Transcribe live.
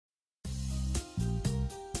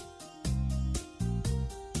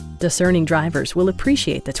Discerning drivers will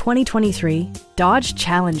appreciate the 2023 Dodge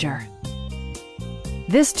Challenger.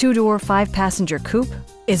 This two-door, five-passenger coupe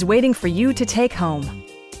is waiting for you to take home.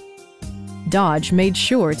 Dodge made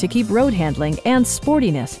sure to keep road handling and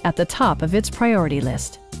sportiness at the top of its priority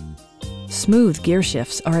list. Smooth gear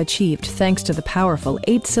shifts are achieved thanks to the powerful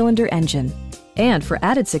 8-cylinder engine. And for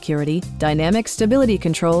added security, dynamic stability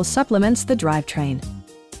control supplements the drivetrain.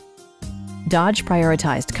 Dodge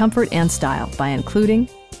prioritized comfort and style by including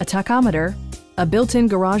a tachometer, a built-in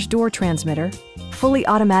garage door transmitter, fully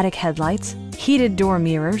automatic headlights, heated door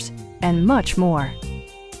mirrors, and much more.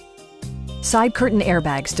 Side curtain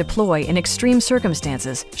airbags deploy in extreme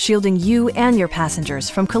circumstances, shielding you and your passengers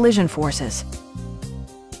from collision forces.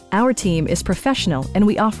 Our team is professional and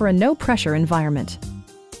we offer a no-pressure environment.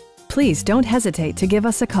 Please don't hesitate to give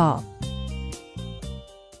us a call.